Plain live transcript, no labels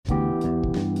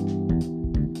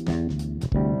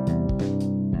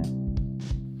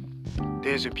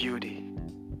There's a beauty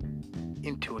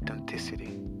into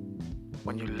authenticity.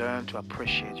 When you learn to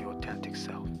appreciate your authentic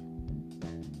self,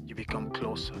 you become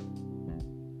closer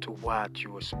to what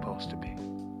you were supposed to be.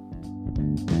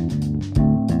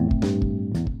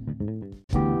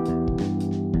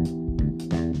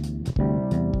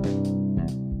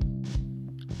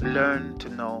 Learn to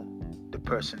know the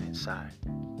person inside.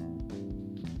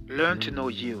 Learn to know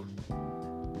you,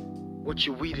 what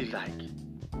you really like,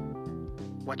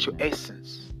 what your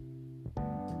essence.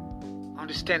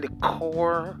 Understand the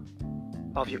core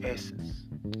of your essence,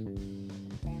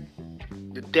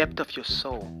 the depth of your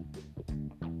soul,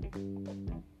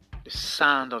 the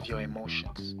sound of your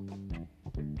emotions,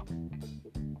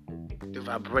 the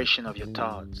vibration of your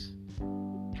thoughts,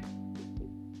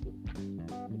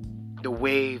 the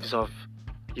waves of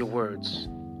your words,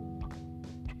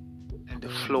 and the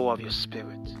flow of your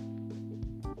spirit.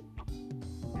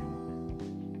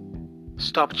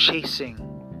 Stop chasing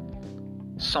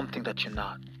something that you're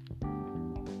not.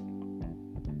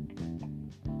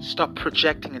 Stop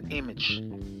projecting an image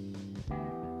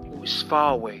who is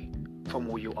far away from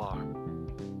who you are.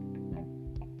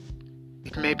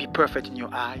 It may be perfect in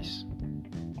your eyes,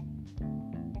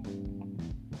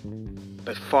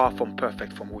 but far from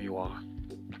perfect from who you are.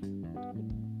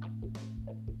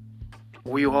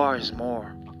 Who you are is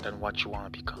more than what you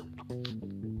want to become.